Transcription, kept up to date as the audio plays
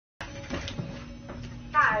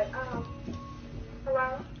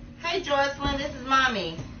Hey, Joycelyn, this is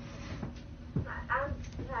Mommy. Hi,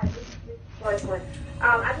 this is Joycelyn.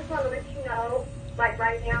 I just want to let you know, like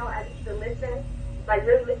right now, I need you to listen, like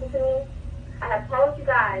really listen to me. I have told you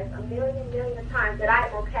guys a million of times that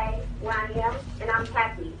I'm okay where I am and I'm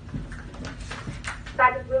happy. So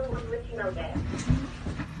I just really want to let you know that.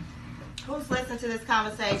 Who's listening to this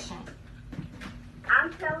conversation?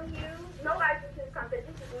 I'm telling you, nobody listens to this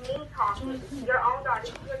conversation. This is me talking. Your own daughter.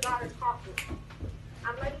 This is your daughter talking.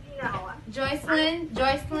 I'm letting you know. Joycelyn,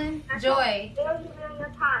 Joy.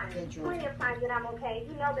 Million times, plenty of times that I'm okay.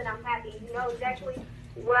 You know that I'm happy. You know exactly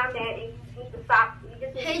where I'm at, and you need to stop. You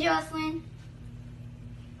just need Hey, Joycelyn.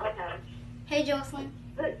 Okay. Hey, Joycelyn.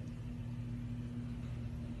 Good.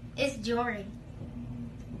 It's Jory.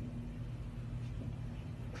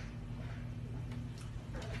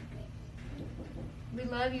 We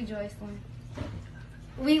love you, Joycelyn.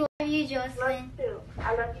 We love you, I love Joycelyn. you too.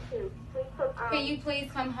 I love you too. Please put, Can you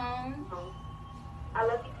please come home? I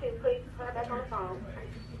love you too. Please put her back on the phone.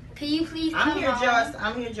 Can you please come I'm here, home?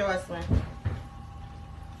 I'm here, Joycelyn.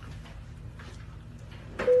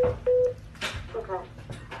 Okay.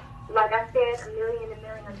 Like I said a million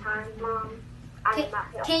of times, Mom, I am not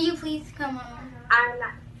helping. Can you please come home? I'm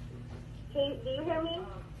not. Do you hear me?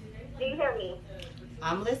 Do you hear me?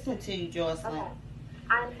 I'm listening to you, Joycelyn. Okay.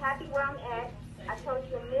 I'm happy where I'm at. I told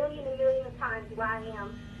you a million of times where I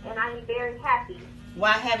am, and I am very happy.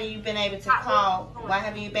 Why haven't you been able to call? Why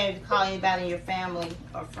haven't you been able to call anybody in your family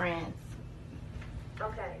or friends?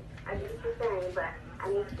 Okay. I get what you're saying, but I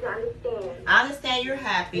need you to understand. I understand you're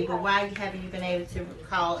happy, but why haven't you been able to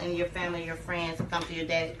call in your family, your friends, and come to your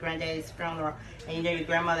granddaddy's funeral, and you know your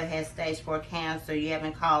grandmother has stage 4 cancer, you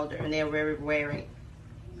haven't called her, and they're very worried.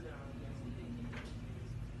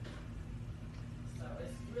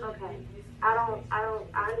 Okay. I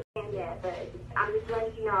understand that, but I'm just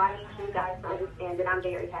letting you know I need you guys to understand that I'm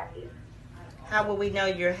very happy. How will we know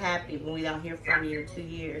you're happy when we don't hear from you in 2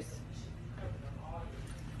 years?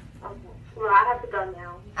 Okay. Well, I have to go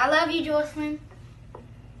now. I love you, Joycelyn.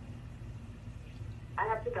 I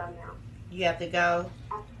have to go now. You have to go.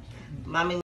 Mommy